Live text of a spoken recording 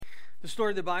The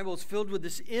story of the Bible is filled with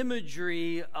this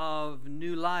imagery of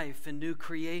new life and new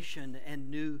creation and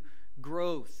new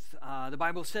growth. The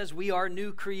Bible says we are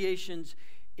new creations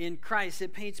in Christ.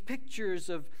 It paints pictures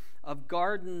of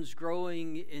gardens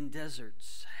growing in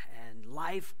deserts and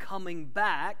life coming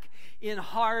back in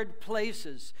hard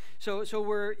places. So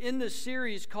we're in this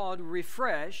series called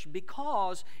Refresh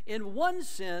because in one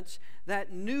sense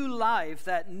that new life,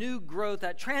 that new growth,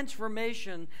 that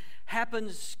transformation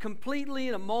happens completely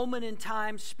in a moment in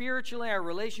time. Spiritually, our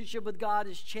relationship with God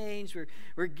has changed.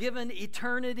 We're given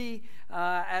eternity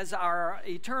as our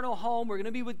eternal home. We're going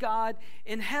to be with God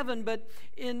in heaven. But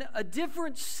in a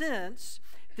different sense,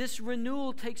 this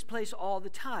renewal takes place all the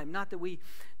time. Not that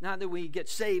we get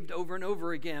saved over and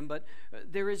over again, but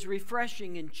there is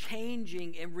refreshing and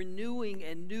changing and renewing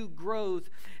and new growth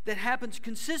that happens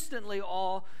consistently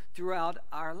all throughout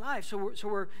our life. So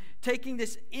we're taking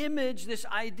this image, this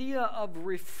idea of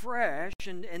refresh,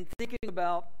 and thinking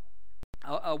about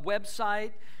a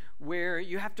website where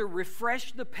you have to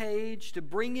refresh the page to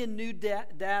bring in new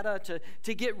data,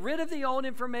 to get rid of the old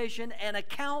information and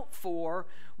account for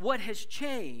what has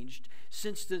changed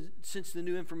since the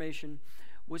new information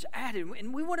was added.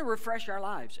 And we want to refresh our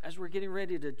lives as we're getting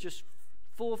ready to just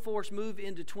full force move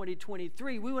into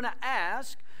 2023. We want to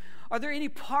ask, are there any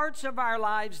parts of our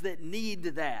lives that need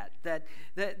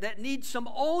that need some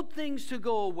old things to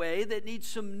go away, that need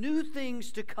some new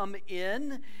things to come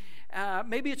in?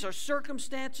 Maybe it's our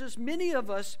circumstances. Many of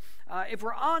us, if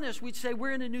we're honest, we'd say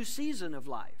we're in a new season of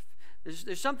life.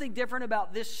 There's something different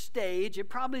about this stage. It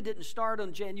probably didn't start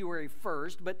on January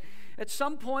 1st, but at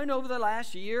some point over the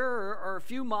last year or a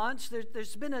few months,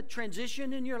 there's been a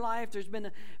transition in your life. There's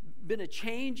been a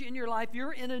change in your life.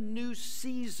 You're in a new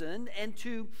season, and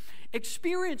to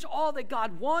experience all that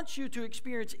God wants you to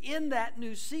experience in that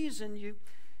new season, you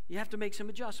have to make some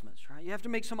adjustments, right? You have to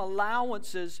make some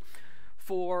allowances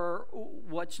for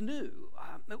what's new.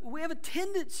 We have a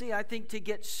tendency, I think, to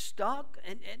get stuck,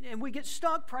 and we get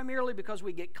stuck primarily because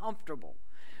we get comfortable.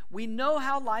 We know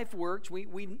how life works. We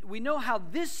know how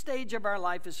this stage of our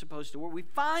life is supposed to work. We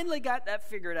finally got that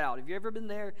figured out. Have you ever been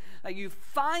there? Like, you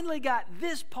finally got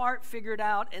this part figured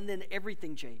out, and then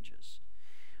everything changes.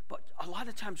 But a lot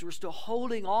of times we're still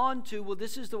holding on to, well,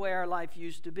 this is the way our life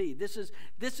used to be. This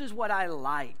is what I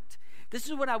liked. This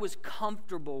is what I was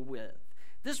comfortable with.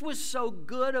 This was so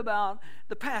good about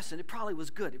the past, and it probably was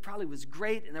good. It probably was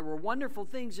great, and there were wonderful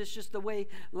things. It's just the way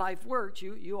life works.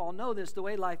 You all know this. The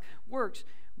way life works,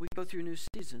 we go through new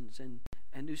seasons and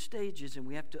new stages, and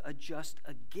we have to adjust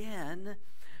again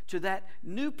to that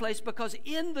new place, because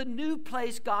in the new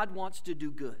place, God wants to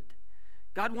do good.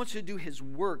 God wants to do His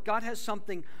work. God has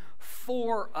something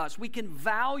for us. We can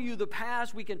value the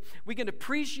past. We can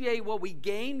appreciate what we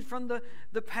gained from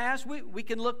the past. We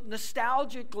can look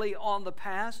nostalgically on the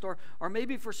past, or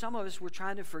maybe for some of us, we're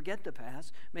trying to forget the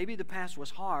past. Maybe the past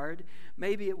was hard.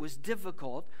 Maybe it was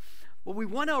difficult. But we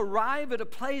want to arrive at a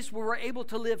place where we're able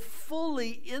to live fully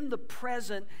in the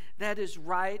present that is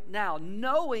right now,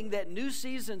 knowing that new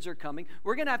seasons are coming.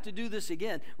 We're going to have to do this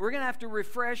again. We're going to have to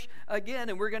refresh again,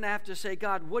 and we're going to have to say,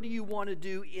 God, what do you want to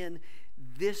do in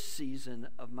this season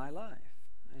of my life?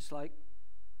 It's like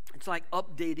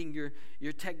updating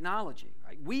your technology,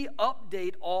 right? We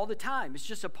update all the time. It's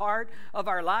just a part of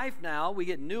our life now. We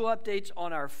get new updates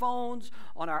on our phones,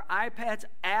 on our iPads.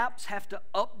 Apps have to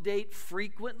update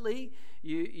frequently.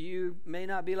 You may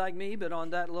not be like me, but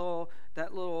on that little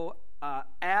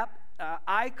app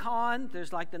icon,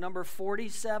 there's like the number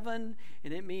 47,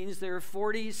 and it means there are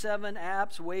 47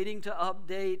 apps waiting to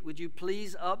update. Would you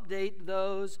please update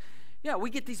those? Yeah,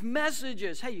 we get these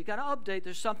messages. Hey, you got to update.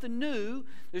 There's something new.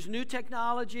 There's new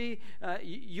technology.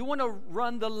 You want to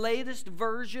run the latest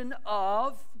version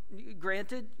of.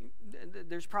 Granted,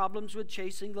 there's problems with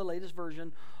chasing the latest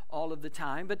version all of the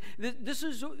time. But this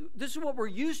is what we're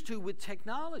used to with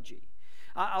technology.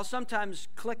 I'll sometimes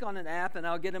click on an app and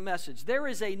I'll get a message. There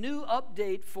is a new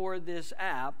update for this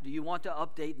app. Do you want to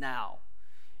update now?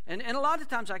 And a lot of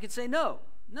times I can say no.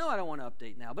 No, I don't want to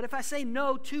update now. But if I say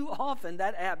no too often,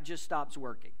 that app just stops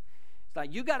working. It's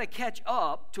like, you got to catch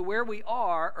up to where we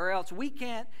are, or else we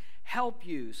can't help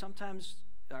you. Sometimes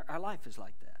our life is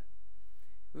like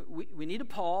that. We need a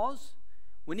pause.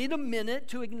 We need a minute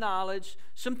to acknowledge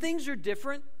some things are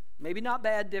different. Maybe not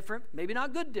bad different. Maybe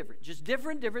not good different. Just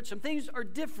different. Some things are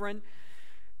different.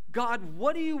 God,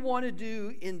 what do you want to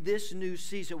do in this new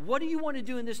season? What do you want to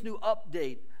do in this new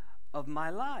update of my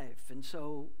life? And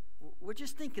so we're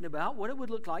just thinking about what it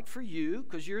would look like for you,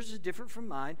 because yours is different from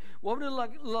mine. What would it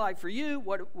look like for you?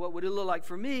 What would it look like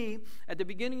for me at the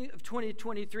beginning of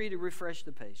 2023 to refresh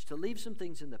the page, to leave some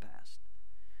things in the past,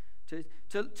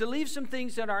 to leave some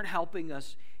things that aren't helping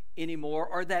us anymore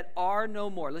or that are no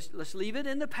more. Let's leave it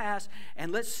in the past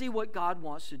and let's see what God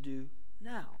wants to do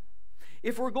now.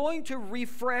 If we're going to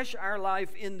refresh our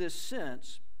life in this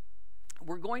sense,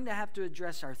 we're going to have to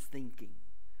address our thinking.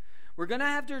 We're going to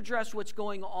have to address what's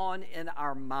going on in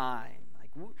our mind.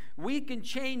 Like we can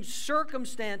change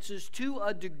circumstances to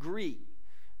a degree.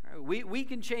 We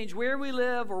can change where we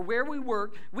live or where we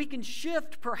work. We can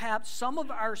shift perhaps some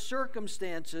of our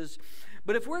circumstances.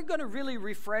 But if we're going to really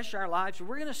refresh our lives, if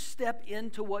we're going to step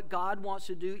into what God wants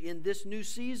to do in this new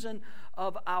season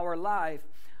of our life,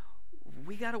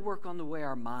 we got to work on the way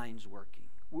our mind's working.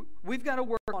 We've got to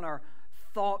work on our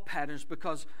thought patterns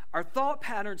because our thought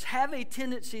patterns have a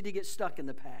tendency to get stuck in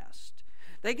the past.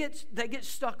 They get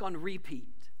stuck on repeat.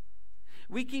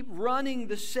 We keep running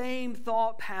the same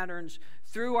thought patterns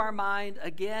through our mind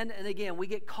again and again. We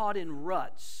get caught in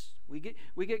ruts. We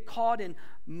get caught in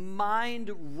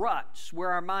mind ruts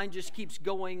where our mind just keeps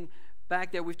going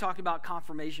back there. We've talked about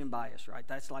confirmation bias, right?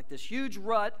 That's like this huge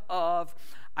rut of,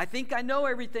 I think I know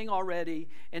everything already,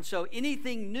 and so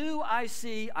anything new I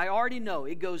see, I already know.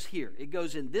 It goes here. It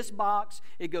goes in this box.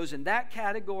 It goes in that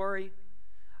category.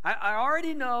 I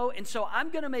already know, and so I'm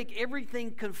going to make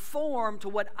everything conform to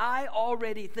what I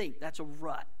already think. That's a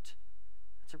rut.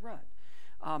 That's a rut.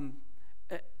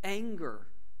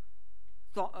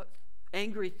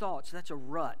 Angry thoughts, that's a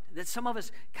rut that some of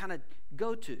us kind of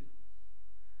go to.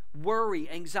 Worry,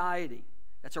 anxiety,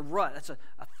 that's a rut. That's a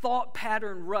thought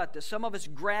pattern rut that some of us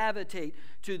gravitate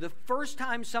to. The first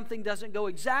time something doesn't go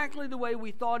exactly the way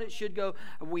we thought it should go,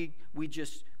 we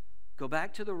just go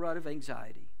back to the rut of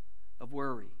anxiety, of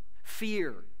worry.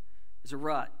 Fear is a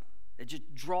rut. It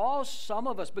just draws some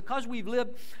of us because we've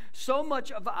lived so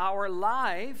much of our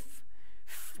life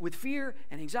with fear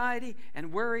and anxiety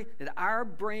and worry that our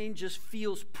brain just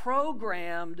feels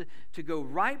programmed to go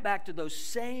right back to those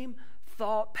same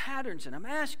thought patterns. And I'm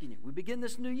asking you, we begin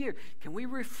this new year, can we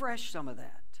refresh some of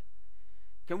that?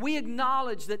 Can we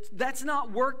acknowledge that that's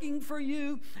not working for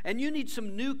you and you need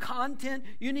some new content,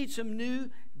 you need some new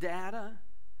data?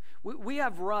 We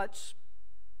have ruts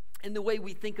in the way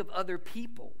we think of other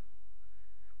people.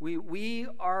 We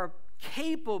are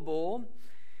capable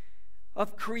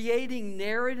of creating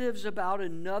narratives about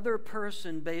another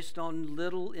person based on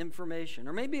little information,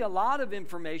 or maybe a lot of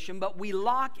information, but we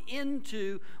lock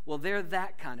into, well, they're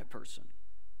that kind of person.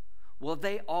 Well,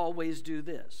 they always do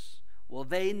this. Well,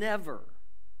 they never.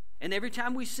 And every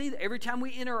time we see that, every time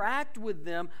we interact with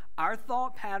them, our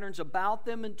thought patterns about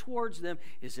them and towards them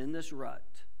is in this rut.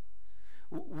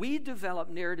 We develop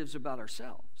narratives about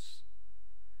ourselves.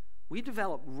 We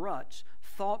develop ruts,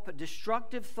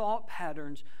 destructive thought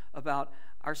patterns about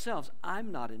ourselves.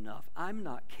 I'm not enough. I'm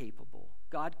not capable.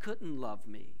 God couldn't love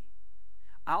me.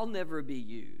 I'll never be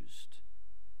used.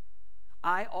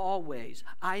 I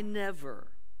never.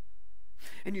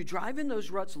 And you drive in those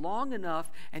ruts long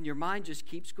enough and your mind just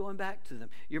keeps going back to them.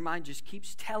 Your mind just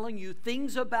keeps telling you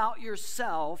things about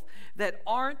yourself that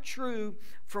aren't true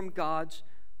from God's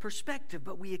perspective.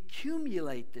 But we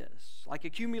accumulate this, like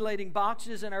accumulating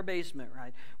boxes in our basement,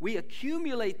 right? We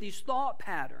accumulate these thought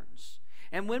patterns.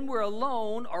 And when we're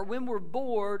alone or when we're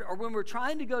bored or when we're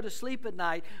trying to go to sleep at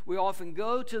night, we often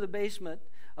go to the basement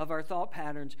of our thought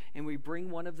patterns and we bring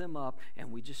one of them up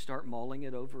and we just start mulling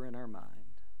it over in our mind.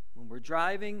 When we're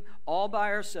driving all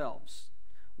by ourselves,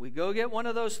 we go get one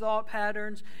of those thought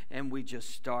patterns and we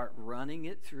just start running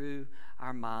it through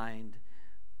our mind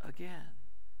again,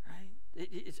 right?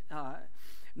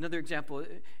 Another example,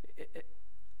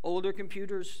 older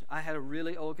computers. I had a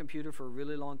really old computer for a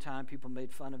really long time. People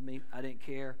made fun of me. I didn't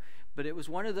care. But it was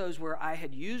one of those where I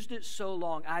had used it so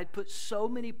long. I had put so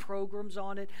many programs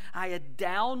on it. I had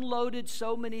downloaded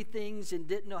so many things and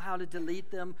didn't know how to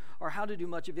delete them or how to do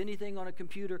much of anything on a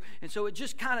computer. And so it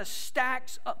just kind of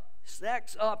stacks up,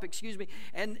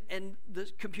 and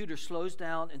the computer slows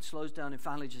down and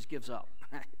finally just gives up.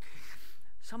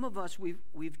 Some of us,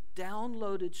 we've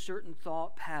downloaded certain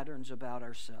thought patterns about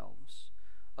ourselves,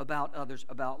 about others,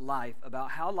 about life, about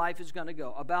how life is going to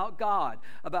go, about God,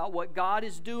 about what God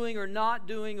is doing or not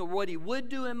doing, or what He would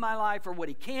do in my life or what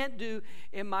He can't do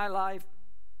in my life.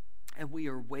 And we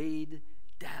are weighed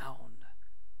down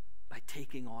by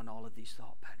taking on all of these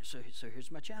thought patterns. So here's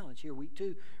my challenge here, week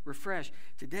 2, refresh.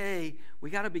 Today,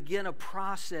 we got to begin a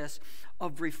process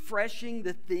of refreshing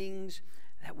the things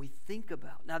that we think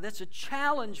about. Now, that's a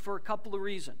challenge for a couple of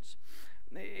reasons.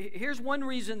 Here's one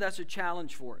reason that's a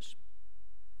challenge for us.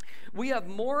 We have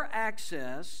more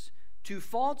access to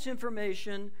false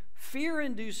information,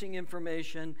 fear-inducing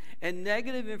information, and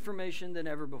negative information than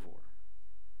ever before.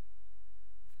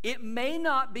 It may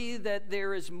not be that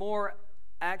there is more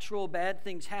actual bad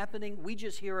things happening. We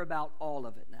just hear about all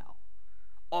of it now,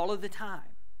 all of the time.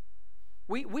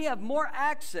 We have more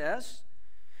access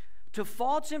to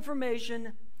false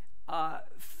information,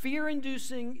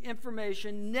 fear-inducing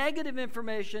information, negative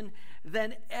information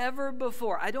than ever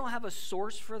before. I don't have a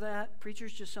source for that.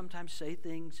 Preachers just sometimes say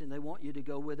things and they want you to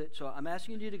go with it. So I'm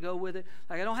asking you to go with it.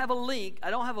 Like, I don't have a link. I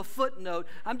don't have a footnote.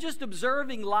 I'm just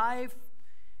observing life.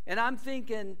 And I'm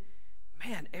thinking,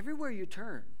 man, everywhere you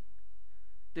turn,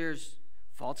 there's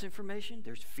false information.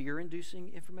 There's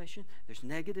fear-inducing information. There's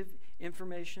negative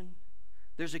information.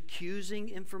 There's accusing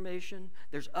information.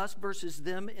 There's us versus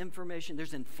them information.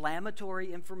 There's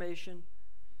inflammatory information.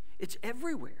 It's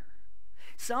everywhere.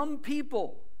 Some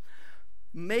people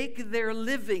make their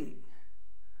living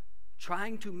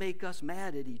trying to make us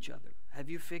mad at each other. Have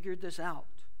you figured this out?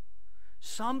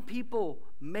 Some people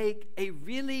make a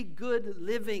really good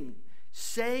living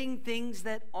saying things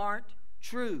that aren't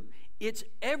true. It's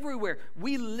everywhere.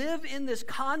 We live in this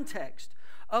context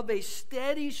of a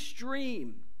steady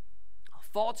stream of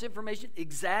false information,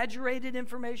 exaggerated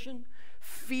information,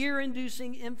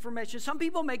 fear-inducing information. Some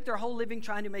people make their whole living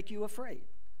trying to make you afraid.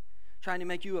 Trying to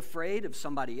make you afraid of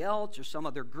somebody else or some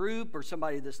other group or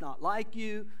somebody that's not like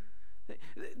you.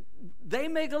 They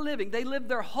make a living. They live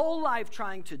their whole life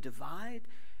trying to divide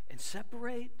and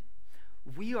separate.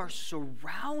 We are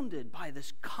surrounded by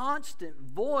this constant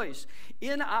voice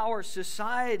in our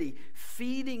society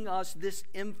feeding us this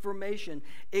information,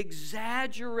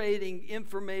 exaggerating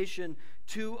information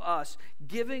to us,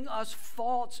 giving us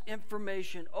false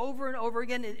information over and over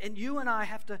again. And you and I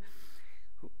have to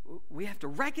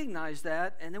recognize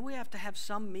that, and then we have to have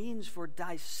some means for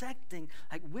dissecting,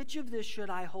 like, which of this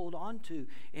should I hold on to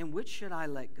and which should I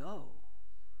let go?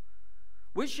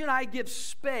 Which should I give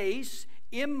space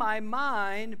in my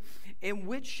mind and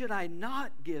which should I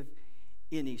not give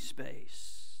any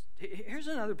space? Here's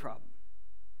another problem,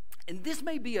 and this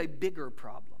may be a bigger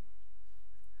problem.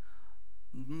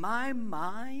 My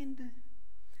mind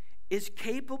is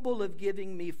capable of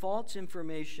giving me false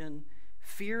information,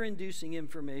 fear-inducing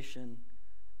information,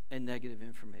 and negative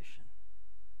information.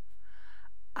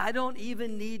 I don't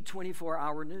even need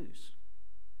 24-hour news.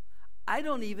 I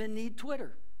don't even need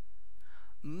Twitter.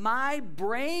 My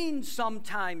brain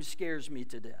sometimes scares me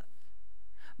to death.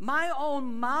 My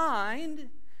own mind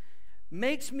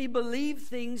makes me believe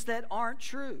things that aren't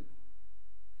true,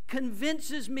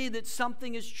 convinces me that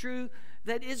something is true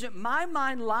that isn't. My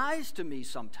mind lies to me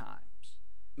sometimes.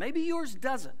 Maybe yours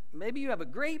doesn't. Maybe you have a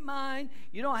great mind.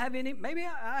 You don't have any. Maybe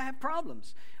I have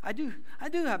problems. I do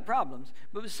have problems.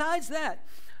 But besides that,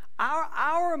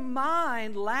 our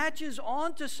mind latches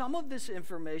onto some of this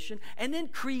information and then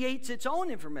creates its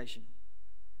own information.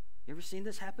 You ever seen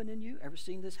this happen in you? Ever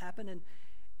seen this happen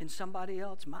in somebody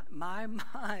else? My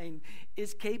mind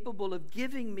is capable of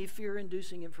giving me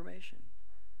fear-inducing information.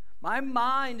 My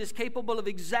mind is capable of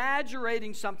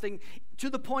exaggerating something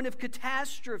to the point of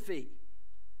catastrophe.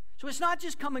 So it's not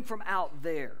just coming from out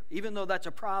there, even though that's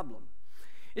a problem.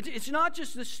 It's not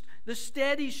just the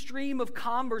steady stream of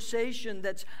conversation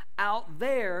that's out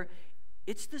there.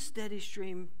 It's the steady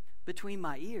stream between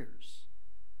my ears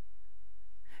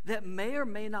that may or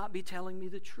may not be telling me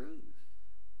the truth.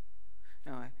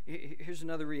 Now, here's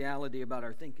another reality about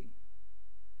our thinking.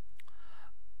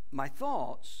 My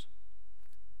thoughts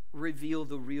reveal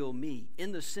the real me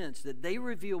in the sense that they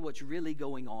reveal what's really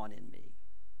going on in me.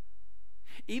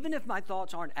 Even if my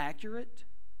thoughts aren't accurate,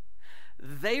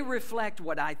 they reflect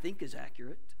what I think is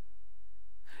accurate.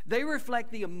 They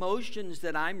reflect the emotions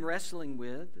that I'm wrestling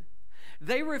with.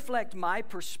 They reflect my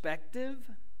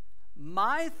perspective.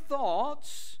 My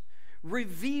thoughts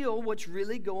reveal what's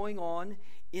really going on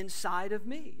inside of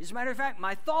me. As a matter of fact,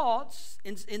 my thoughts,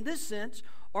 in this sense,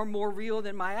 are more real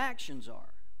than my actions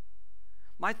are.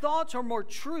 My thoughts are more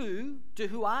true to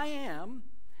who I am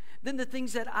than the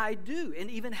things that I do and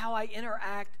even how I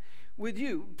interact with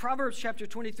you. Proverbs chapter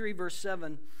 23, verse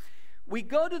 7. We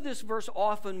go to this verse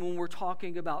often when we're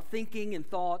talking about thinking and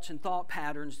thoughts and thought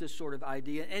patterns, this sort of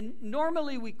idea. And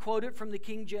normally we quote it from the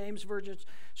King James Version.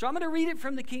 So I'm going to read it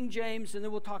from the King James and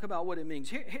then we'll talk about what it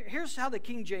means. Here's how the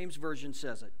King James Version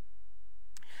says it.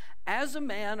 As a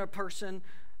man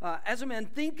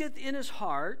thinketh in his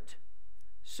heart,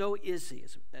 so is he.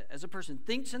 As a person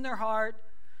thinks in their heart,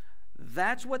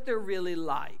 that's what they're really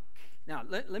like. Now,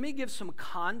 let me give some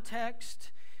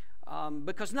context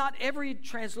because not every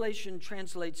translation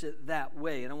translates it that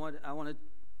way, and I want to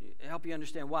help you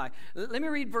understand why. Let me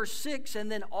read verse 6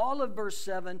 and then all of verse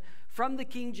 7 from the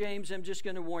King James. I'm just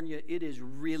going to warn you, it is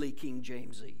really King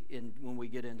Jamesy when we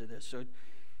get into this, so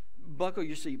buckle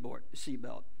your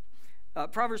seatbelt.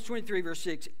 Proverbs 23, verse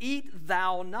 6, eat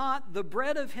thou not the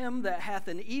bread of him that hath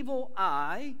an evil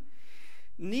eye,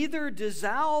 neither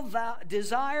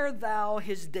desire thou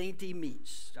his dainty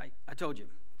meats. I told you,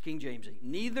 King James.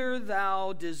 Neither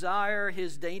thou desire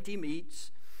his dainty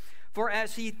meats, for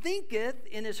as he thinketh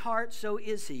in his heart, so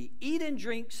is he. Eat and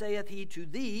drink, saith he to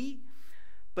thee,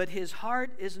 but his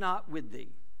heart is not with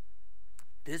thee.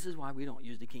 This is why we don't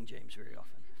use the King James very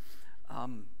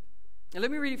often. And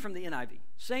let me read it from the NIV.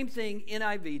 Same thing,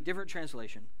 NIV, different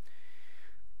translation.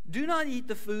 Do not eat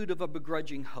the food of a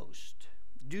begrudging host.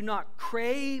 Do not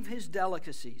crave his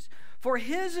delicacies. For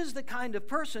his is the kind of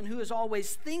person who is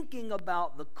always thinking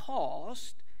about the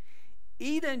cost.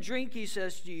 Eat and drink, he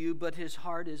says to you, but his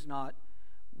heart is not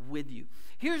with you.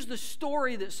 Here's the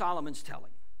story that Solomon's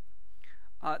telling.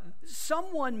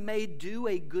 Someone may do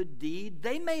a good deed.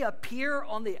 They may appear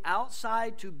on the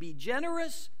outside to be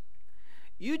generous.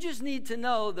 You just need to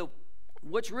know that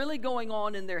what's really going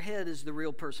on in their head is the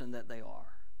real person that they are.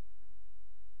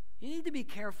 You need to be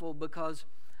careful because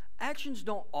actions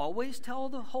don't always tell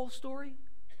the whole story.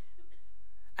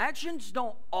 Actions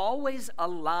don't always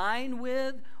align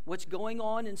with what's going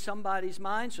on in somebody's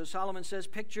mind. So Solomon says,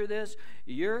 picture this.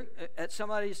 You're at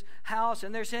somebody's house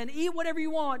and they're saying, eat whatever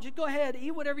you want. Just go ahead,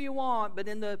 eat whatever you want. But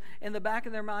in the back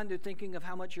of their mind, they're thinking of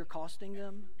how much you're costing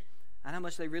them and how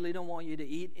much they really don't want you to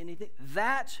eat anything.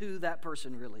 That's who that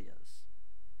person really is.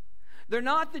 They're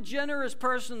not the generous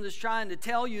person that's trying to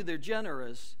tell you they're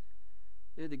generous.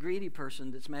 They're the greedy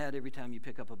person that's mad every time you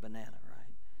pick up a banana,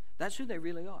 right? That's who they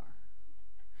really are.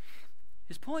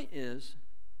 His point is,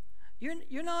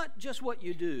 you're not just what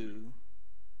you do.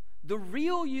 The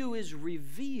real you is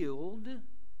revealed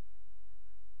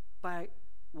by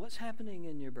what's happening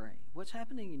in your brain, what's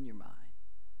happening in your mind.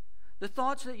 The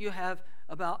thoughts that you have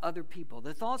about other people,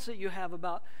 the thoughts that you have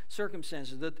about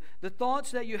circumstances, the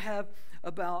thoughts that you have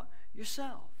about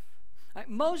yourself.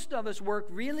 Most of us work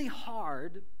really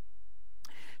hard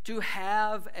to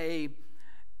have a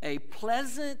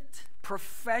pleasant,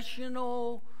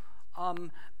 professional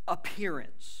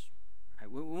appearance.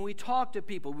 Right? When we talk to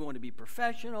people, we want to be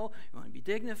professional, we want to be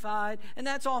dignified, and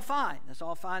that's all fine. That's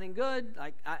all fine and good.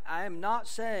 Like I am not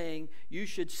saying you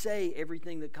should say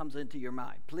everything that comes into your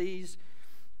mind. Please,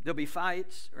 there'll be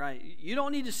fights, right? You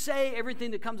don't need to say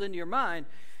everything that comes into your mind,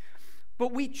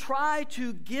 but we try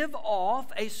to give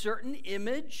off a certain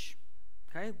image,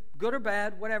 okay, good or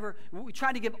bad, whatever. We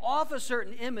try to give off a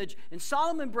certain image, and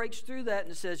Solomon breaks through that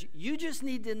and says, you just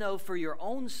need to know for your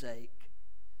own sake,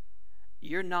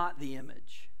 you're not the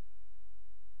image.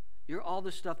 You're all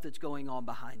the stuff that's going on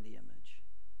behind the image.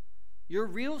 Your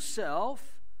real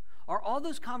self are all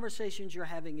those conversations you're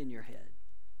having in your head.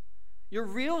 Your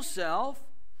real self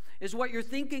is what you're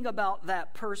thinking about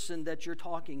that person that you're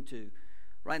talking to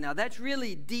right now. That's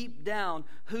really deep down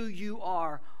who you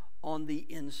are on the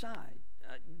inside.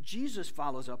 Jesus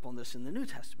follows up on this in the New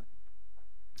Testament.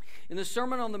 In the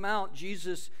Sermon on the Mount,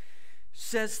 Jesus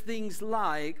says things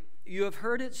like, you have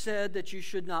heard it said that you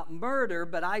should not murder,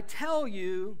 but I tell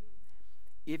you,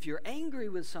 if you're angry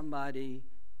with somebody,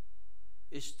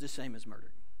 it's the same as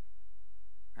murdering.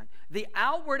 Right? The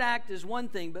outward act is one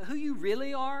thing, but who you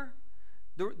really are,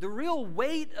 the real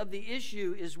weight of the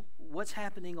issue is what's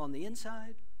happening on the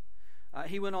inside.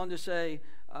 He went on to say,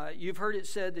 you've heard it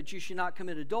said that you should not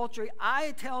commit adultery.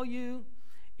 I tell you,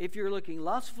 if you're looking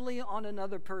lustfully on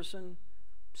another person,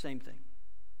 same thing.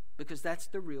 Because that's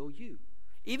the real you.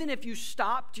 Even if you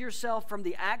stopped yourself from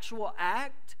the actual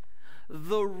act,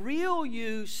 the real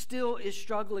you still is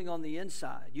struggling on the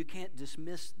inside. You can't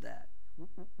dismiss that.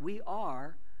 We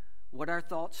are what our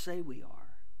thoughts say we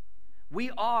are. We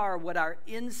are what our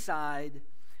inside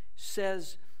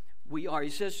says we are. He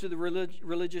says to the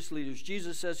religious leaders,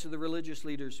 Jesus says to the religious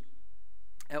leaders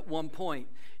at one point,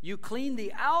 you clean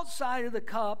the outside of the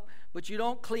cup, but you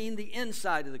don't clean the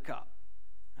inside of the cup,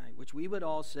 right? Which we would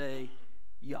all say,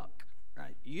 yuck.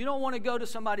 Right? You don't want to go to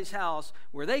somebody's house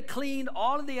where they cleaned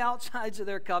all of the outsides of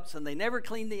their cups and they never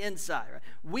cleaned the inside. Right?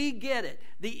 We get it.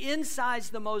 The inside's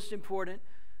the most important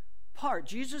part.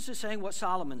 Jesus is saying what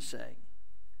Solomon's saying.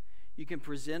 You can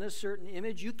present a certain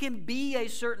image. You can be a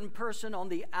certain person on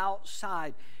the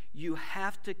outside. You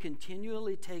have to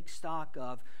continually take stock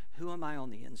of, who am I on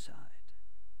the inside?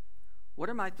 What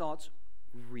are my thoughts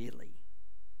really?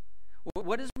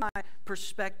 What is my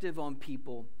perspective on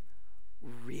people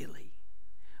really?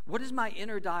 What is my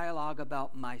inner dialogue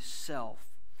about myself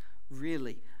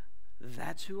really?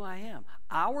 That's who I am.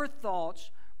 Our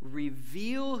thoughts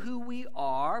reveal who we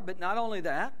are, but not only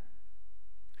that,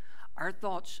 our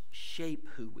thoughts shape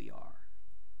who we are.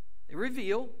 They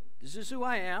reveal, this is who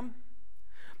I am,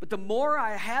 But the more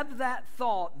I have that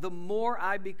thought, the more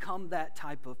I become that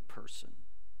type of person.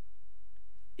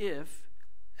 If,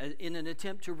 in an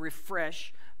attempt to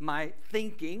refresh my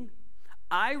thinking,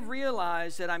 I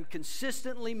realize that I'm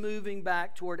consistently moving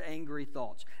back toward angry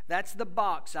thoughts. That's the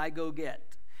box I go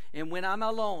get. And when I'm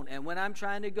alone and when I'm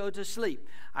trying to go to sleep,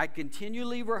 I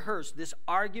continually rehearse this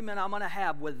argument I'm going to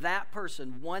have with that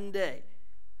person one day.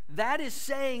 That is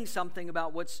saying something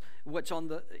about what's on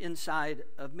the inside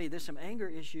of me. There's some anger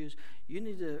issues. You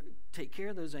need to take care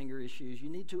of those anger issues. You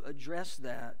need to address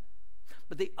that.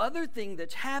 But the other thing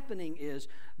that's happening is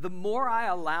the more I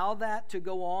allow that to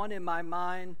go on in my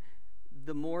mind,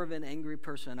 the more of an angry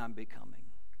person I'm becoming.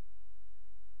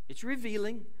 It's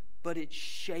revealing, but it's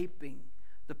shaping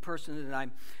the person that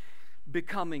I'm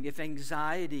becoming. If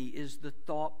anxiety is the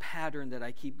thought pattern that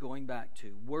I keep going back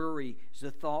to, worry is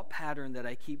the thought pattern that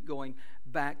I keep going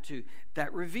back to,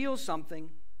 that reveals something.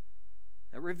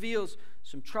 That reveals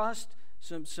some trust,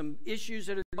 some issues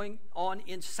that are going on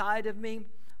inside of me,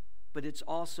 but it's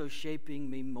also shaping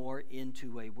me more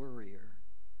into a worrier.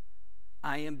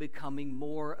 I am becoming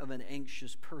more of an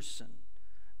anxious person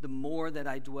the more that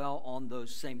I dwell on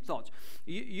those same thoughts.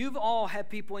 You've all had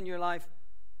people in your life,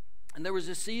 and there was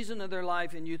a season of their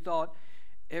life, and you thought,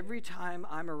 every time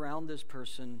I'm around this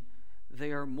person,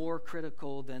 they are more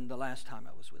critical than the last time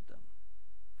I was with them.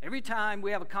 Every time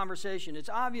we have a conversation, it's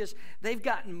obvious they've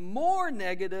gotten more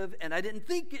negative, and I didn't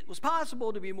think it was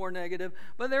possible to be more negative,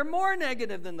 but they're more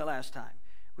negative than the last time.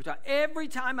 Every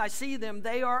time I see them,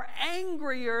 they are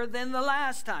angrier than the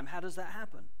last time. How does that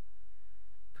happen?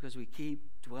 Because we keep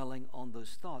dwelling on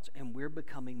those thoughts, and we're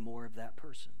becoming more of that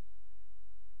person.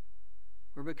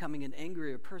 We're becoming an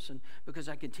angrier person because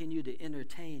I continue to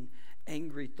entertain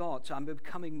angry thoughts. I'm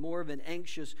becoming more of an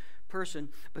anxious person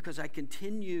because I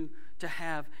continue to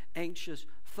have anxious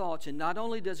thoughts. And not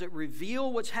only does it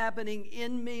reveal what's happening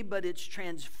in me, but it's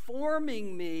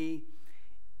transforming me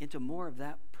into more of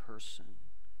that person.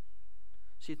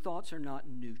 See, thoughts are not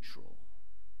neutral.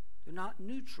 They're not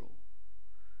neutral.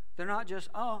 They're not just,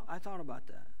 oh, I thought about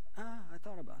that. I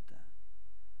thought about that.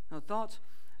 No, thoughts,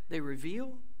 they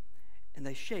reveal and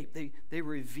they shape. They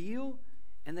reveal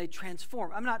and they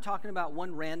transform. I'm not talking about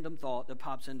one random thought that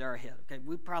pops into our head. Okay,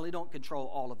 we probably don't control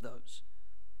all of those.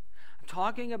 I'm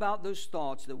talking about those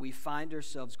thoughts that we find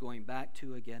ourselves going back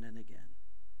to again and again,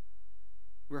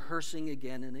 rehearsing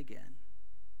again and again.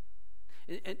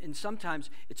 And sometimes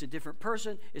it's a different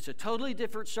person, it's a totally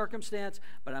different circumstance,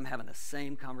 but I'm having the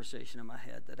same conversation in my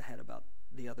head that I had about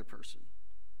the other person.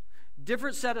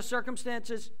 Different set of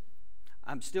circumstances,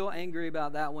 I'm still angry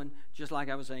about that one, just like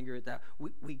I was angry at that.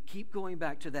 We keep going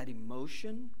back to that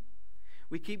emotion.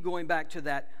 We keep going back to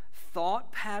that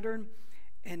thought pattern,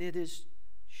 and it is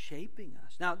shaping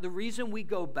us. Now, the reason we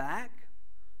go back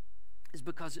is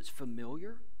because it's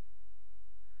familiar.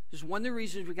 This is one of the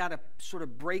reasons we got to sort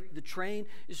of break the train.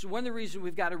 This is one of the reasons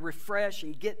we've got to refresh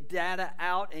and get data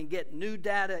out and get new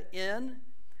data in.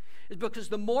 Is because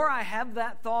the more I have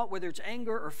that thought, whether it's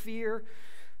anger or fear,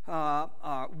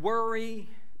 worry,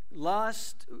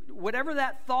 lust, whatever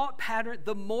that thought pattern,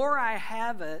 the more I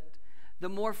have it, the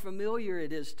more familiar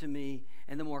it is to me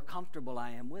and the more comfortable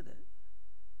I am with it.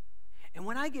 And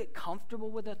when I get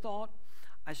comfortable with a thought,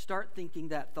 I start thinking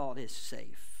that thought is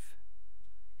safe.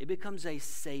 It becomes a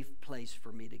safe place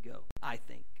for me to go, I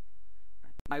think.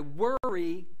 My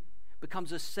worry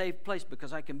becomes a safe place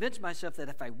because I convince myself that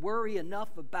if I worry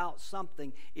enough about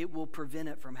something, it will prevent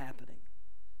it from happening.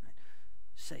 Right?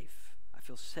 Safe. I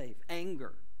feel safe.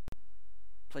 Anger.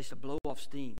 Place to blow off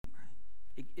steam.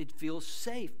 Right? It feels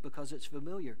safe because it's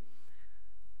familiar.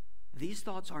 These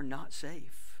thoughts are not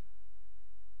safe.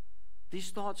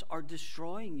 These thoughts are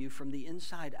destroying you from the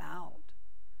inside out.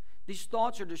 These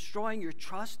thoughts are destroying your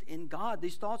trust in God.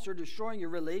 These thoughts are destroying your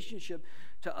relationship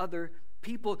to other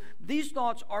people. These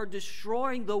thoughts are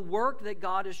destroying the work that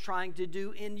God is trying to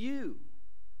do in you.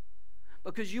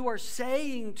 Because you are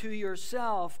saying to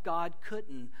yourself, God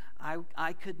couldn't.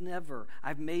 I could never.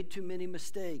 I've made too many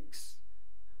mistakes.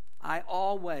 I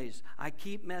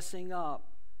keep messing up.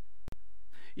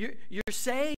 You're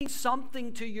saying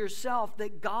something to yourself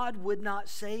that God would not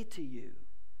say to you.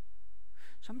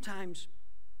 Sometimes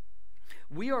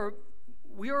we are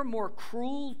more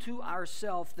cruel to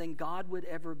ourselves than God would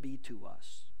ever be to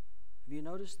us. Have you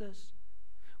noticed this?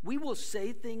 We will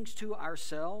say things to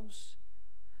ourselves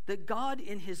that God,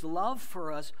 in His love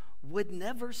for us, would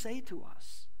never say to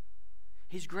us.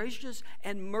 He's gracious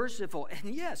and merciful.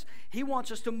 And yes, He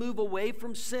wants us to move away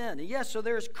from sin. And yes, so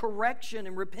there's correction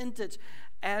and repentance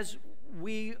as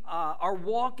we are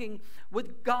walking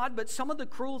with God. But some of the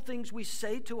cruel things we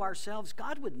say to ourselves,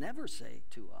 God would never say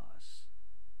to us.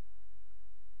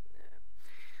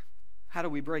 How do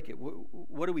we break it?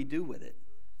 What do we do with it?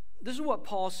 This is what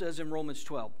Paul says in Romans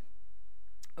 12,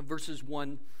 verses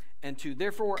 1 and 2.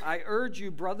 Therefore, I urge you,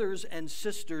 brothers and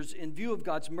sisters, in view of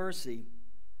God's mercy,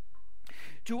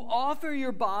 to offer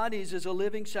your bodies as a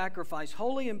living sacrifice,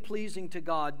 holy and pleasing to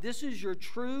God. This is your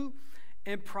true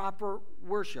and proper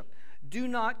worship. Do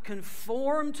not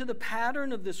conform to the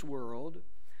pattern of this world,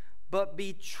 but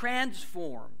be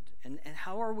transformed. And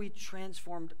how are we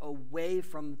transformed away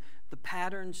from the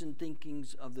patterns and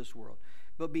thinkings of this world?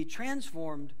 But be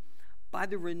transformed by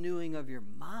the renewing of your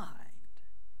mind.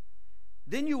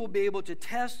 Then you will be able to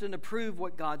test and approve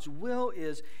what God's will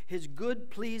is, his good,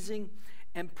 pleasing,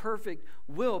 and perfect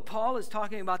will. Paul is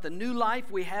talking about the new life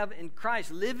we have in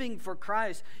Christ, living for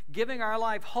Christ, giving our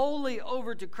life wholly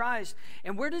over to Christ.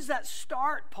 And where does that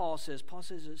start, Paul says? Paul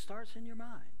says it starts in your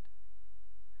mind.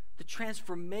 The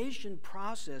transformation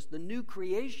process, the new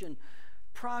creation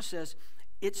process,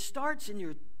 it starts in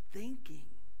your thinking.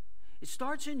 It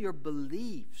starts in your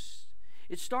beliefs.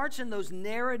 It starts in those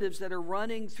narratives that are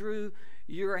running through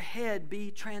your head.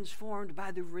 Be transformed by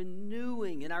the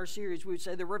renewing. In our series, we would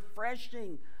say the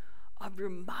refreshing of your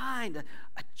mind.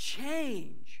 A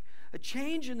change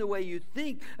in the way you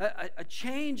think. A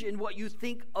change in what you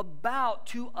think about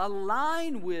to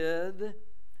align with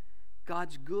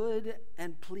God's good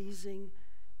and pleasing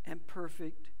and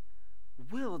perfect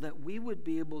will. That we would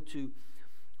be able to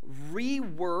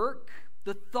rework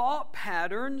the thought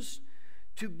patterns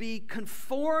to be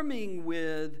conforming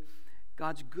with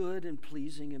God's good and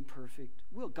pleasing and perfect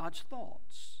will. God's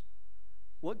thoughts.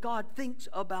 What God thinks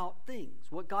about things.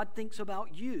 What God thinks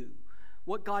about you.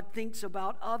 What God thinks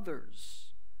about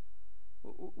others.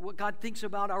 What God thinks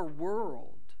about our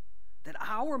world. That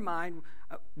our mind,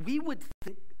 we would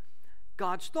think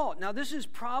God's thought. Now this is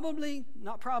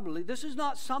this is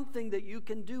not something that you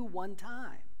can do one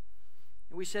time.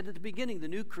 And we said at the beginning, the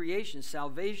new creation,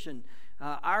 salvation,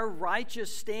 our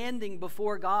righteous standing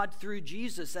before God through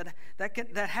Jesus,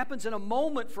 that happens in a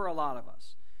moment for a lot of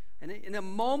us. And in a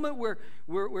moment where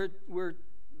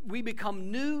we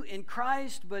become new in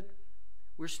Christ, but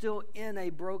we're still in a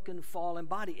broken, fallen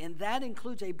body. And that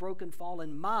includes a broken,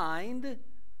 fallen mind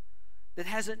that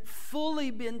hasn't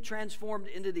fully been transformed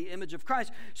into the image of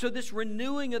Christ. So this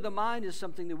renewing of the mind is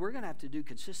something that we're going to have to do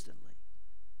consistently.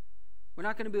 We're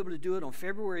not going to be able to do it on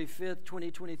February 5th,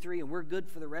 2023, and we're good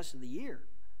for the rest of the year.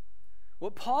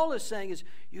 What Paul is saying is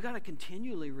you've got to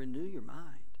continually renew your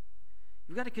mind.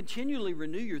 You've got to continually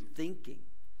renew your thinking.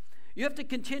 You have to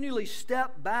continually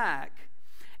step back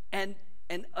and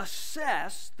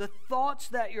assess the thoughts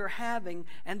that you're having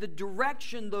and the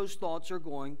direction those thoughts are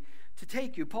going to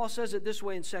take you. Paul says it this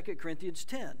way in 2 Corinthians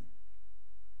 10.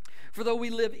 For though we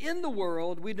live in the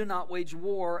world, we do not wage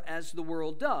war as the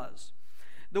world does.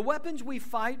 The weapons we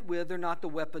fight with are not the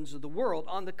weapons of the world.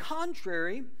 On the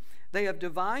contrary, they have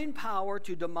divine power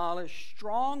to demolish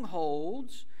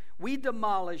strongholds. We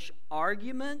demolish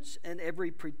arguments and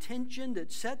every pretension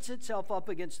that sets itself up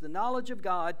against the knowledge of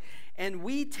God, and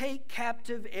we take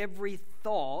captive every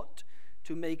thought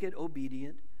to make it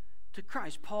obedient to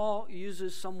Christ. Paul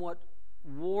uses somewhat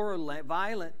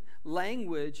violent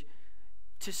language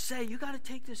to say, you got to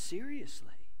take this seriously.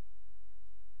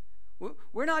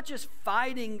 We're not just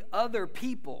fighting other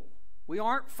people. We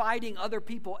aren't fighting other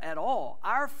people at all.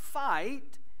 Our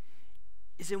fight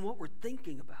is in what we're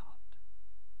thinking about.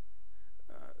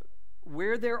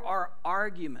 Where there are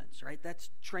arguments, right? That's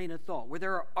train of thought. Where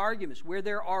there are arguments, where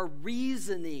there are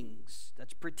reasonings,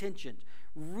 that's pretensions,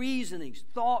 reasonings,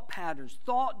 thought patterns,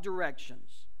 thought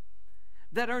directions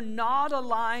that are not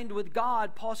aligned with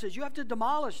God, Paul says you have to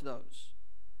demolish those.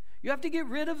 You have to get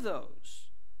rid of those.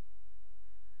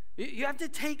 You have to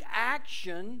take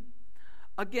action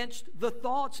against the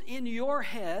thoughts in your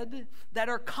head that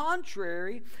are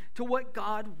contrary to what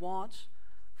God wants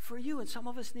for you. And some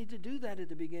of us need to do that at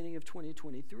the beginning of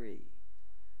 2023.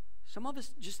 Some of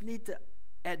us just need to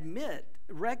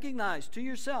recognize to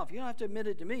yourself. You don't have to admit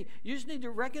it to me. You just need to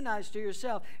recognize to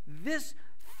yourself, this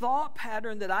thought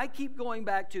pattern that I keep going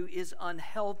back to is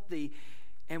unhealthy.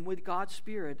 And with God's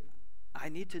Spirit, I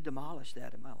need to demolish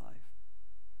that in my life.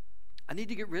 I need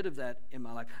to get rid of that in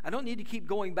my life. I don't need to keep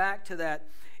going back to that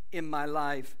in my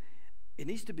life. It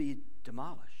needs to be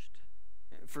demolished.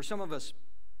 For some of us,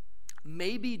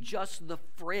 maybe just the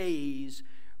phrase,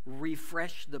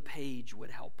 refresh the page,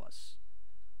 would help us.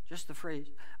 Just the phrase,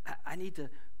 I need to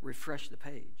refresh the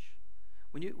page.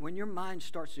 When your mind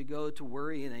starts to go to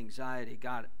worry and anxiety,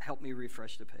 God, help me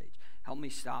refresh the page. Help me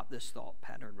stop this thought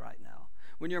pattern right now.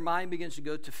 When your mind begins to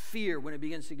go to fear, when it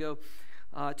begins to go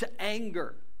to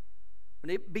anger, when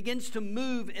it begins to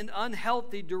move in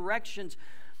unhealthy directions,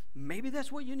 maybe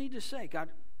that's what you need to say. God,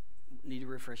 need to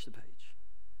refresh the page.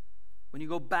 When you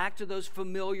go back to those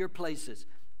familiar places,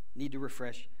 need to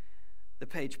refresh the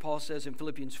page. Paul says in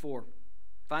Philippians 4,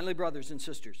 finally, brothers and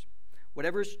sisters,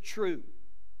 whatever is true,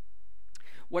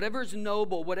 whatever is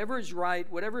noble, whatever is right,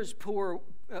 whatever is pure,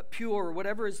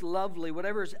 whatever is lovely,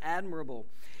 whatever is admirable,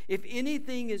 if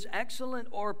anything is excellent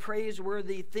or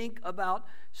praiseworthy, think about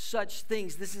such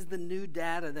things. This is the new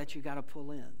data that you got to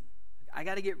pull in. I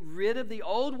got to get rid of the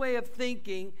old way of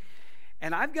thinking,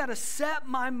 and I've got to set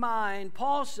my mind,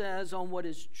 Paul says, on what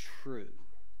is true.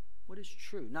 What is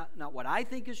true? Not what I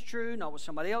think is true, not what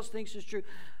somebody else thinks is true.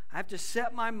 I have to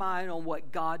set my mind on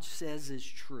what God says is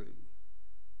true.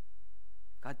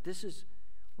 God, this is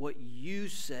what you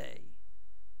say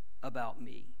about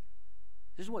me.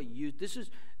 This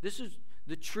is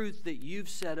the truth that you've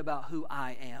said about who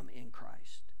I am in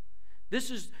Christ. This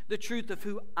is the truth of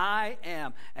who I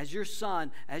am as your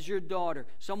son, as your daughter,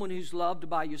 someone who's loved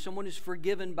by you, someone who's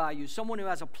forgiven by you, someone who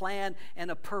has a plan and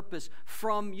a purpose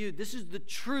from you. This is the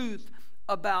truth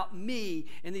about me,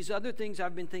 and these other things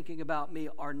I've been thinking about me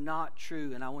are not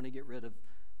true, and I want to get rid of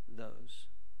those.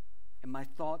 And my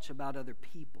thoughts about other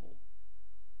people.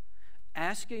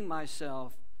 Asking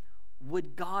myself,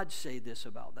 would God say this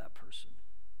about that person?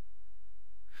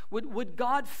 Would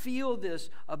God feel this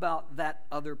about that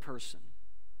other person?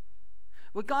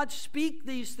 Would God speak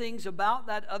these things about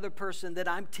that other person that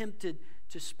I'm tempted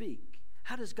to speak?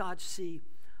 How does God see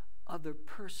other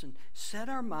person? Set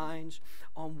our minds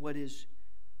on what is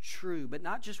true, but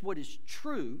not just what is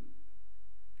true.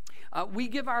 We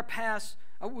give ourselves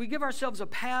a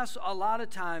pass a lot of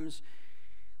times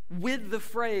with the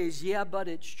phrase, yeah, but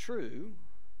it's true.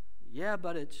 Yeah,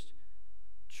 but it's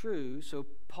true. So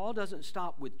Paul doesn't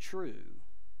stop with true.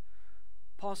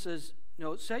 Paul says,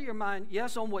 set your mind,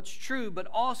 yes, on what's true, but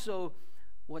also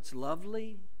what's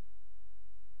lovely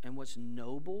and what's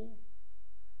noble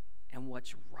and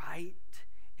what's right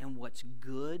and what's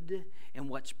good and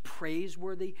what's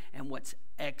praiseworthy and what's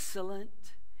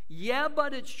excellent. Yeah,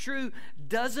 but it's true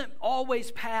doesn't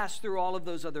always pass through all of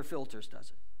those other filters,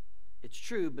 does it? It's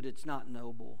true, but it's not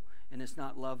noble, and it's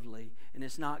not lovely, and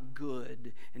it's not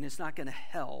good, and it's not going to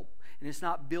help, and it's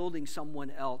not building someone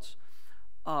else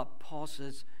up. Paul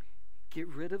says, get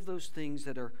rid of those things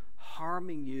that are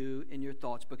harming you in your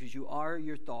thoughts, because you are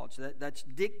your thoughts. That's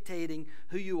dictating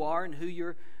who you are and who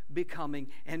you're becoming,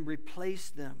 and replace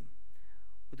them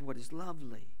with what is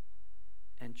lovely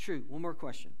and true. One more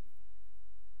question.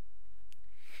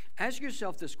 Ask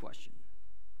yourself this question.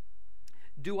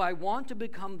 Do I want to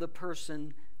become the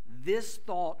person this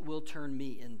thought will turn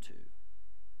me into?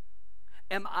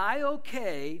 Am I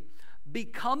okay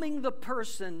becoming the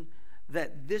person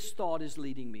that this thought is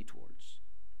leading me towards?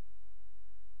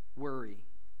 Worry.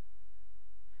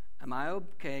 Am I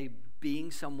okay being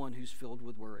someone who's filled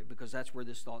with worry? Because that's where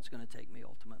this thought's going to take me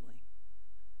ultimately.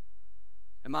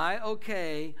 Am I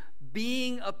okay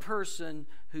being a person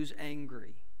who's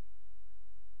angry?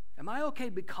 Am I okay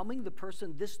becoming the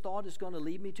person this thought is going to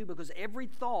lead me to? Because every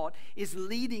thought is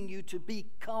leading you to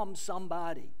become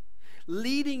somebody,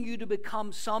 leading you to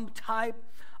become some type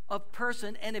of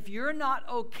person. And if you're not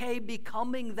okay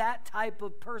becoming that type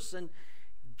of person,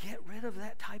 get rid of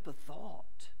that type of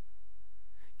thought.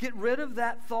 Get rid of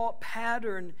that thought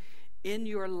pattern in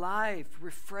your life.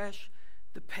 Refresh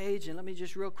the page. And let me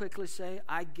just real quickly say,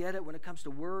 I get it when it comes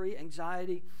to worry,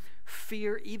 anxiety,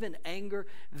 fear, even anger.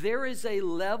 There is a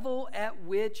level at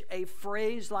which a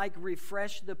phrase like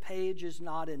refresh the page is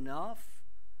not enough.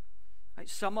 Right?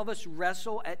 Some of us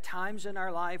wrestle at times in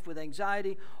our life with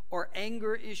anxiety or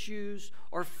anger issues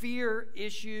or fear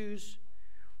issues.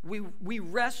 We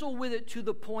wrestle with it to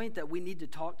the point that we need to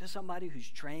talk to somebody who's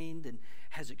trained and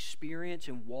has experience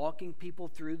in walking people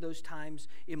through those times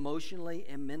emotionally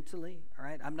and mentally. All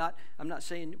right, I'm not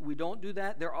saying we don't do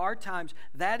that. There are times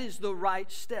that is the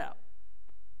right step.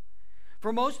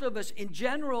 For most of us, in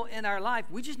general, in our life,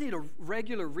 we just need a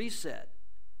regular reset,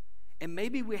 and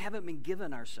maybe we haven't been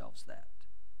giving ourselves that.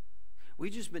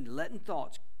 We've just been letting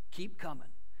thoughts keep coming.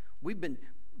 We've been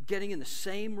getting in the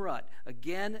same rut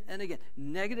again and again.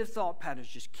 Negative thought patterns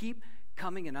just keep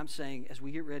coming, and I'm saying as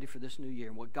we get ready for this new year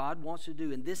and what God wants to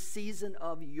do in this season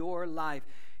of your life,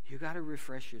 you got to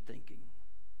refresh your thinking.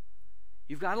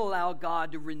 You've got to allow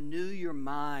God to renew your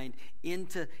mind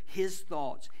into His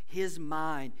thoughts, His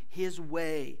mind, His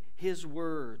way, His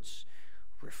words.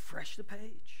 Refresh the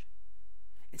page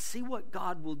and see what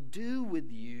God will do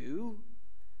with you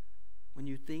when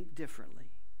you think differently.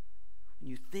 When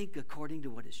you think according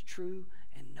to what is true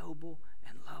and noble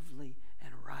and lovely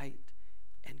and right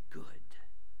and good.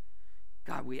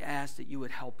 God, we ask that you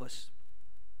would help us.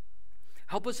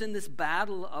 Help us in this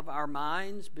battle of our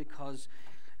minds, because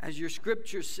As your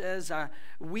scripture says,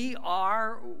 we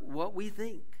are what we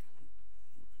think.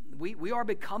 We are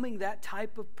becoming that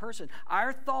type of person.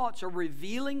 Our thoughts are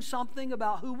revealing something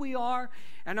about who we are,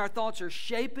 and our thoughts are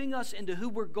shaping us into who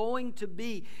we're going to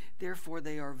be. Therefore,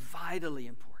 they are vitally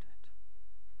important.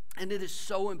 And it is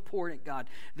so important, God,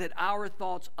 that our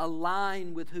thoughts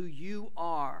align with who you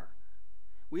are.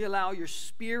 We allow your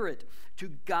Spirit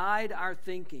to guide our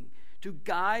thinking, to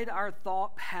guide our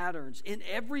thought patterns in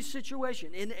every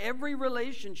situation, in every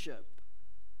relationship.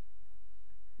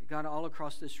 God, all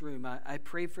across this room, I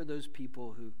pray for those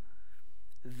people who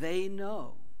they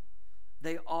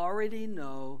already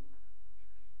know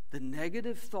the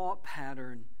negative thought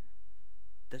pattern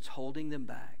that's holding them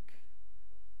back.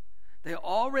 They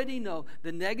already know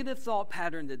the negative thought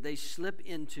pattern that they slip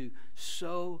into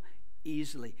so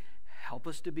easily. Help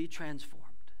us to be transformed.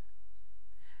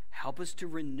 Help us to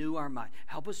renew our mind.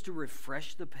 Help us to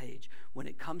refresh the page when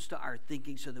it comes to our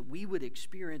thinking so that we would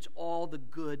experience all the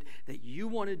good that you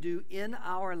want to do in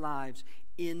our lives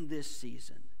in this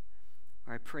season.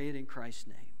 I pray it in Christ's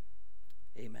name.